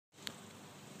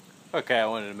Okay, I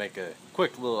wanted to make a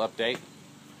quick little update.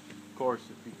 Of course,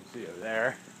 if you can see over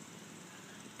there,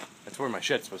 that's where my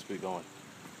shed's supposed to be going.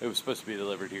 It was supposed to be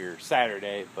delivered here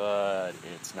Saturday, but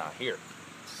it's not here.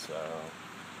 So,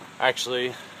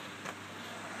 actually,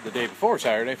 the day before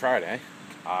Saturday, Friday,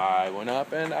 I went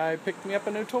up and I picked me up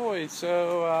a new toy.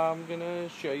 So, I'm going to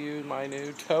show you my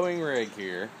new towing rig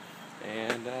here.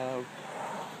 And,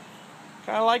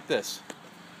 kind of like this.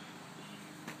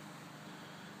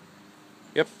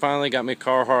 Yep, finally got me a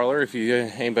car hauler. If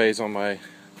anybody's on my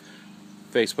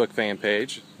Facebook fan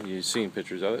page, you've seen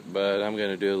pictures of it, but I'm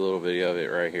going to do a little video of it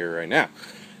right here, right now.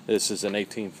 This is an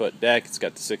 18-foot deck. It's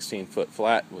got the 16-foot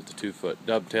flat with the 2-foot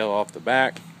dovetail off the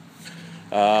back.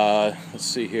 Let's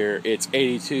see here. It's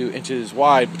 82 inches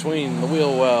wide between the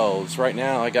wheel wells. Right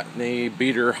now, I got the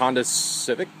beater Honda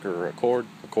Civic or Accord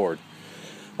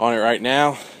on it right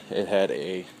now. It had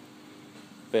a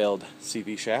failed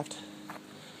CV shaft,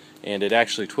 and it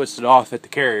actually twisted off at the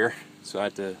carrier, so I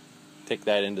had to take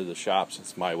that into the shop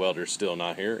since my welder's still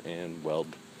not here and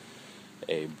weld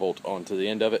a bolt onto the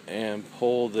end of it and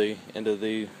pull the end of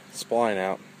the spline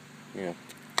out.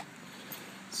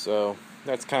 So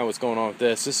that's kind of what's going on with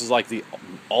this. This is like the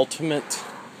ultimate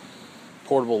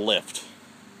portable lift.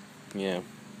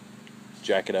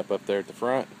 Jack it up there at the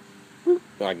front.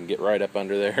 I can get right up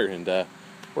under there and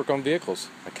work on vehicles.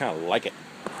 I kind of like it.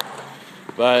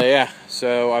 But yeah,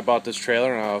 so I bought this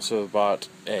trailer, and I also bought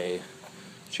a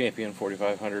Champion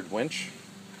 4500 winch.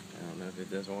 I don't know if it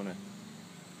doesn't want to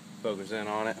focus in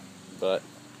on it, but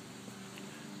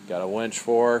got a winch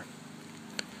for.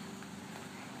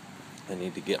 I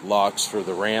need to get locks for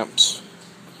the ramps.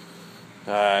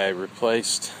 I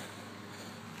replaced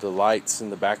the lights in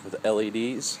the back with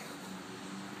LEDs.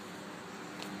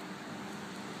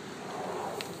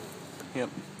 Yep.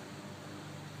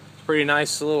 Pretty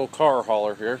nice little car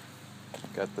hauler here.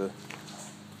 Got the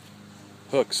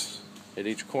hooks at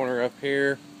each corner up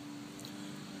here.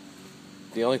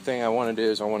 The only thing I want to do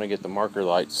is I want to get the marker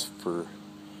lights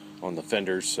on the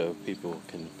fenders so people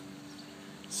can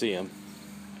see them.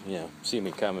 See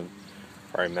me coming.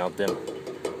 Probably mount them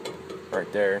right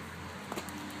there.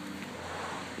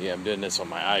 Yeah, I'm doing this on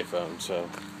my iPhone, so.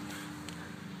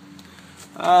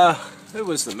 Who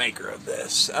was the maker of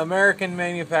this? American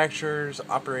Manufacturers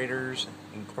Operators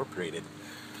Incorporated.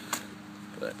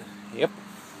 But, yep.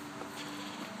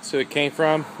 So it came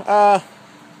from. I'll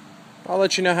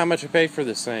let you know how much I paid for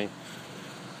this thing.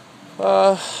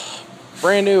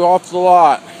 Brand new off the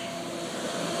lot.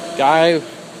 Guy,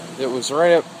 it was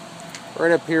right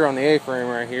up here on the A-frame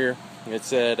right here. It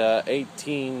said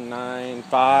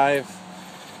 1895,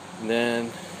 and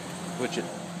then, which it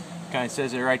kind of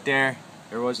says it right there.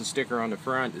 There was a sticker on the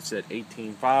front that said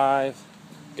 18.5.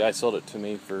 Guy sold it to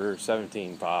me for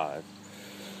 17.5.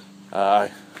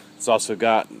 It's also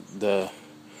got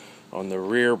on the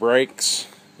rear brakes.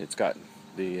 It's got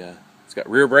rear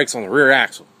brakes on the rear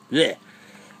axle. Yeah.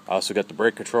 I also got the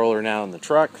brake controller now in the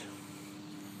truck,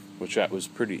 which that was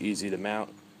pretty easy to mount.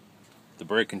 The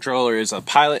brake controller is a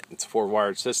Pilot. It's a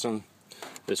 4-wired system.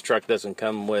 This truck doesn't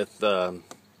come with a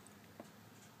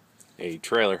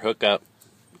trailer hookup,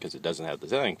 because it doesn't have the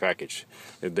towing package.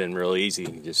 It'd been real easy.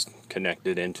 You just connect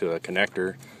it into a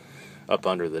connector up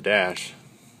under the dash.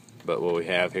 But what we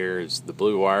have here is the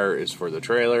blue wire is for the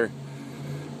trailer.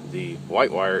 The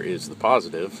white wire is the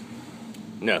positive.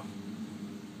 No.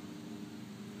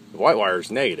 The white wire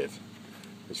is negative.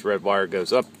 This red wire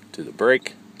goes up to the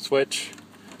brake switch,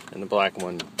 and the black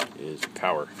one is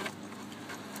power.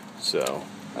 So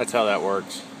that's how that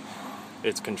works.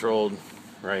 It's controlled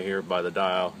right here by the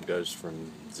dial. It goes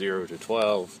from 0 to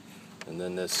 12, and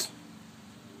then this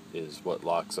is what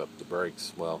locks up the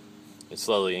brakes. Well, it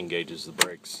slowly engages the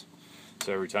brakes.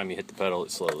 So every time you hit the pedal,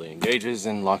 it slowly engages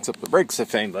and locks up the brakes,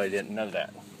 if anybody didn't know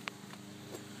that.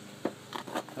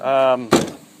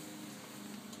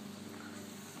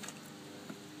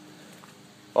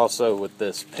 Also with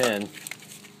this pin,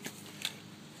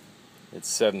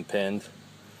 it's 7-pinned.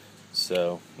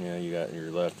 So, you got your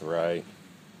left, right,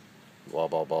 blah,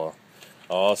 blah, blah.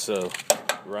 I'll also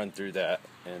run through that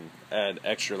and add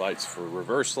extra lights for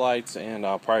reverse lights, and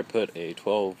I'll probably put a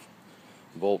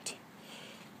 12-volt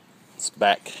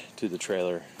back to the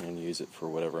trailer and use it for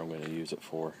whatever I'm going to use it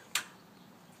for.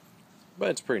 But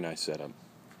it's a pretty nice setup.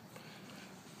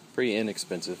 Pretty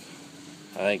inexpensive.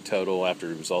 I think total,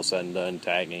 after it was all said and done,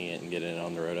 tagging it and getting it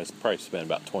on the road, I probably spent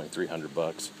about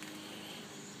 $2,300.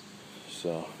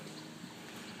 So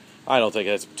I don't think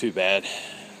that's too bad,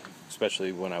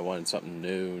 especially when I wanted something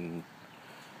new and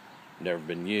never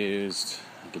been used.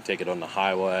 You can take it on the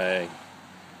highway.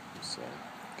 So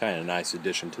kind of a nice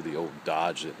addition to the old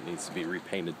Dodge that needs to be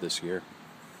repainted this year.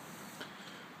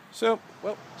 So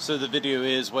the video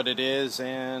is what it is,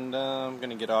 and I'm going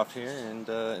to get off here and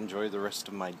enjoy the rest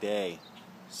of my day.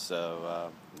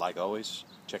 So, like always,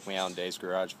 check me out on Dave's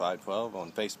Garage 512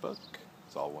 on Facebook.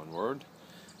 It's all one word.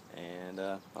 And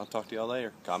I'll talk to y'all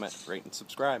later. Comment, rate, and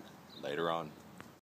subscribe. Later on.